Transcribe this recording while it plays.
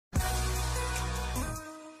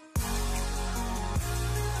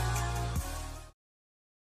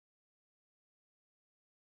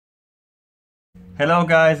Hello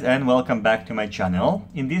guys and welcome back to my channel.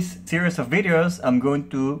 In this series of videos I'm going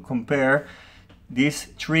to compare these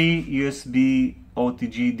three USB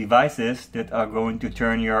OTG devices that are going to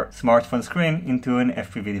turn your smartphone screen into an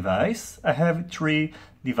FPV device. I have three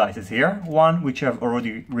devices here, one which I've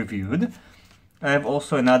already reviewed. I have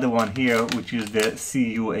also another one here which is the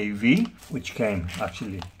CUAV, which came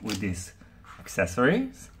actually with these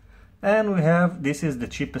accessories. And we have, this is the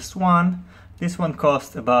cheapest one. This one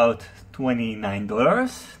costs about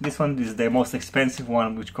 $29. This one is the most expensive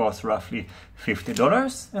one, which costs roughly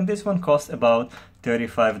 $50. And this one costs about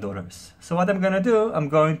 $35. So what I'm gonna do, I'm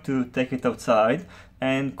going to take it outside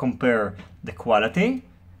and compare the quality,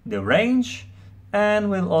 the range, and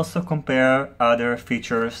we'll also compare other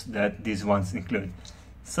features that these ones include.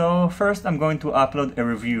 So first I'm going to upload a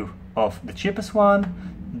review of the cheapest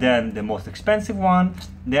one, then the most expensive one,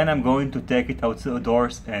 then I'm going to take it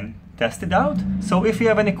outdoors and test it out. So if you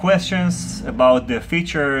have any questions about the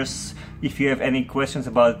features, if you have any questions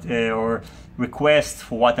about or requests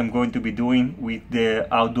for what I'm going to be doing with the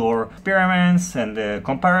outdoor experiments and the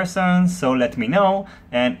comparisons, so let me know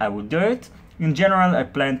and I will do it. In general, I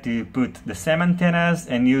plan to put the same antennas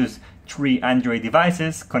and use three Android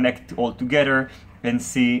devices, connect all together and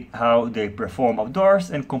see how they perform outdoors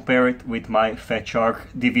and compare it with my FatShark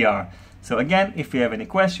DVR. So again, if you have any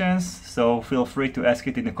questions, so feel free to ask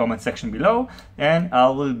it in the comment section below and I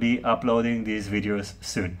will be uploading these videos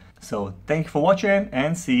soon. So thank you for watching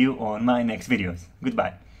and see you on my next videos.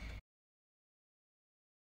 Goodbye.